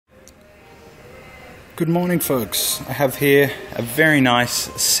Good morning, folks. I have here a very nice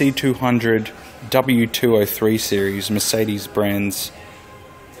C200 W203 series Mercedes-Benz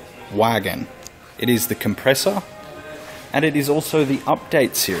Wagon. It is the Kompressor, and it is also the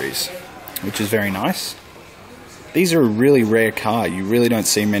Update series, which is very nice. These are a really rare car. You really don't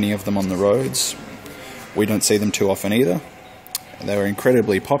see many of them on the roads. We don't see them too often either. They were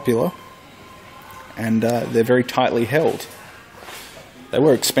incredibly popular, and they're very tightly held. They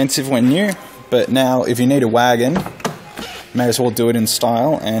were expensive when new, but now if you need a wagon, may as well do it in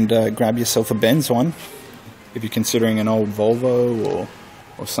style and grab yourself a Benz one. If you're considering an old Volvo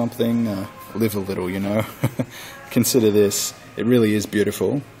or something, live a little, you know. Consider this. It really is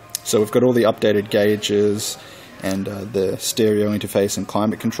beautiful. So we've got all the updated gauges and the stereo interface and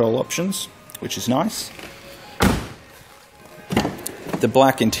climate control options, which is nice. The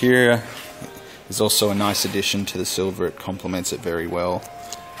black interior is also a nice addition to the silver. It complements it very well.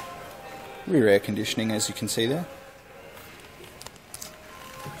 Rear air conditioning, as you can see there.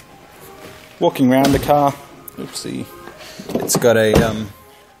 Walking around the car, oopsie, it's got a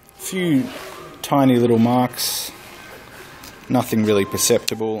few tiny little marks, nothing really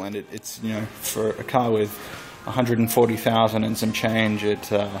perceptible, and it's, you know, for a car with 140,000 and some change,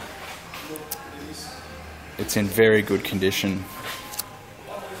 it's in very good condition.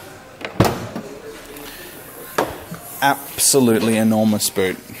 Absolutely enormous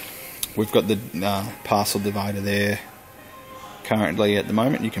boot. We've got the parcel divider there currently at the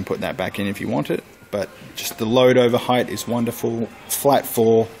moment. You can put that back in if you want it, but just the load over height is wonderful. Flat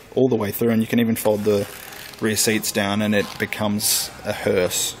 4 all the way through, and you can even fold the rear seats down and it becomes a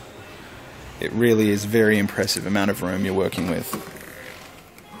hearse. It really is very impressive amount of room you're working with.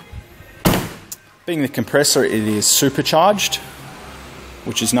 Being the Kompressor, it is supercharged,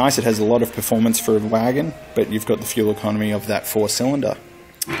 which is nice. It has a lot of performance for a wagon, but you've got the fuel economy of that 4-cylinder.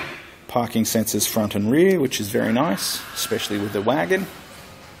 Parking sensors front and rear, which is very nice, especially with the wagon.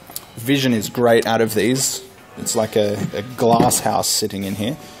 Vision is great out of these. It's like a glass house sitting in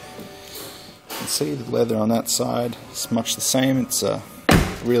here. You can see the leather on that side. It's much the same. It's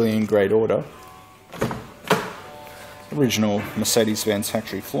really in great order. Original Mercedes-Benz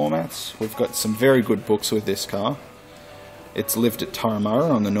factory floor mats. We've got some very good books with this car. It's lived at Turramurra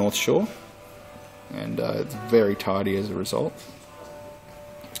on the North Shore, and it's very tidy as a result.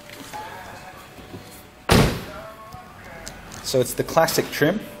 So it's the classic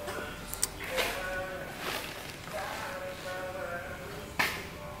trim.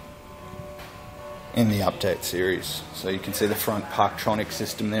 In the Update series. So you can see the front Parktronic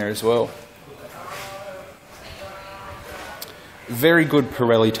system there as well. Very good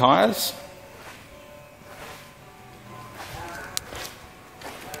Pirelli tyres.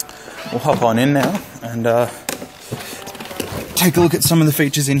 We'll hop on in now and take a look at some of the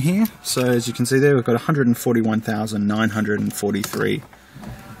features in here. So as you can see there, we've got 141,943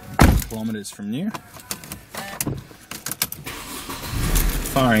 kilometres from new.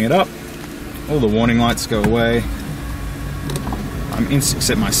 Firing it up, all the warning lights go away.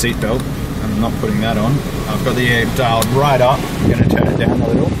 Except my seat belt, I'm not putting that on. I've got the air dialed right up. I'm going to turn it down a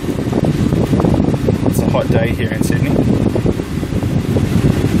little. It's a hot day here in Sydney.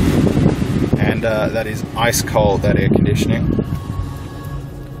 And that is ice cold, that air conditioning.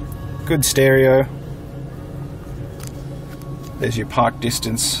 Good stereo. There's your park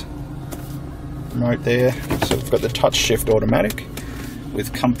distance remote there. So we've got the touch shift automatic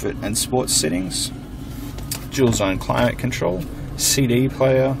with comfort and sports settings. Dual zone climate control. CD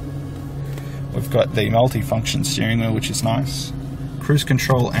player. We've got the multi-function steering wheel, which is nice. Cruise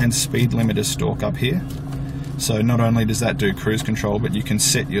control and speed limiter stalk up here. So not only does that do cruise control, but you can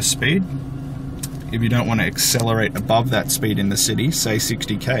set your speed. If you don't want to accelerate above that speed in the city, say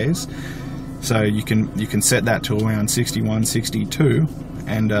 60 k's, so you can set that to around 61, 62,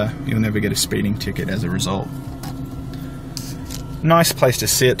 and you'll never get a speeding ticket as a result. Nice place to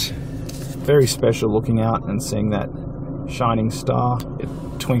sit. Very special looking out and seeing that shining star. It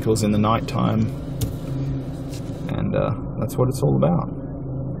twinkles in the night time, and that's what it's all about.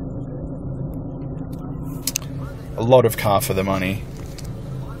 A lot of car for the money.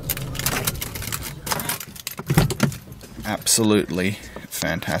 Absolutely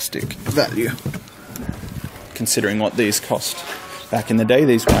fantastic value, considering what these cost. Back in the day,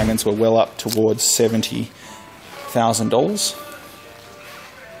 these wagons were well up towards $70,000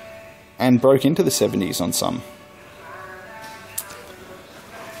 and broke into the 70s on some.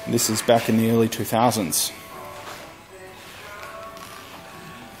 This is back in the early 2000s.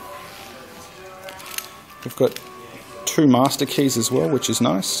 We've got 2 master keys as well, which is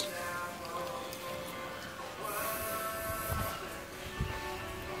nice.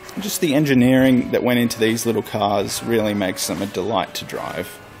 Just the engineering that went into these little cars really makes them a delight to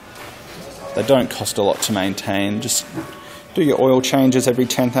drive. They don't cost a lot to maintain. Just do your oil changes every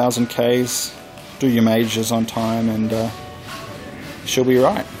 10,000 Ks, do your majors on time, and she'll be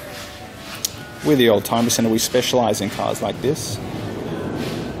right. We're the Oldtimer Centre. We specialise in cars like this.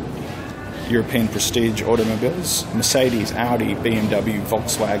 European prestige automobiles, Mercedes, Audi, BMW,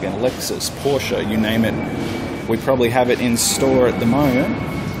 Volkswagen, Lexus, Porsche, you name it. We probably have it in store at the moment.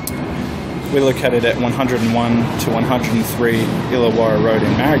 We're located at 101 to 103 Illawarra Road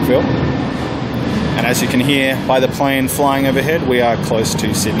in Marrickville. And as you can hear by the plane flying overhead, we are close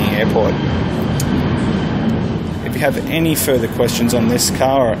to Sydney Airport. If you have any further questions on this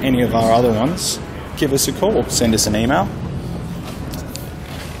car or any of our other ones, give us a call, send us an email.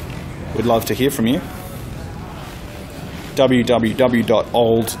 We'd love to hear from you.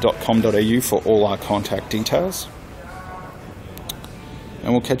 www.old.com.au for all our contact details.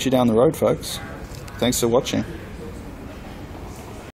 And we'll catch you down the road, folks. Thanks for watching.